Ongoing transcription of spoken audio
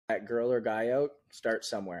that girl or guy out, start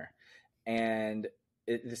somewhere. And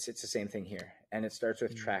it's the same thing here. And it starts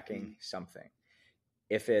with tracking something.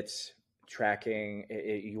 If it's tracking,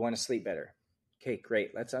 you want to sleep better. Okay,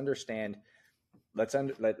 great. Let's understand. Let's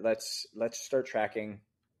start tracking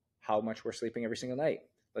how much we're sleeping every single night.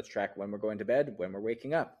 Let's track when we're going to bed, when we're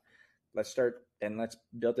waking up. Let's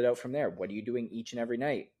build it out from there. What are you doing each and every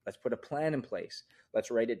night? Let's put a plan in place.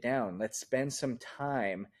 Let's write it down. Let's spend some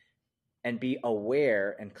time and be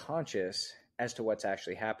aware and conscious as to what's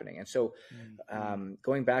actually happening. And so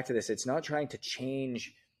going back to this, it's not trying to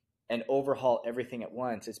change and overhaul everything at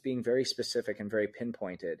once. It's being very specific and very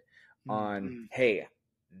pinpointed on, hey,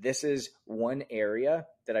 this is one area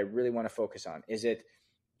that I really want to focus on. Is it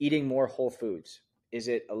eating more whole foods? Is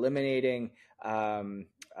it eliminating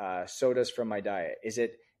sodas from my diet? Is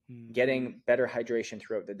it getting better hydration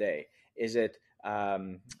throughout the day? Is it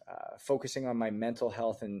focusing on my mental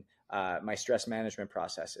health and my stress management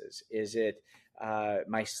processes? Is it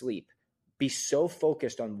my sleep? Be so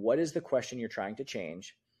focused on what is the question you're trying to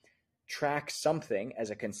change. Track something as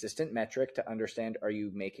a consistent metric to understand, are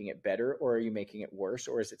you making it better or are you making it worse,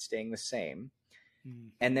 or is it staying the same?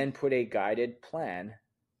 And then put a guided plan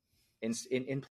in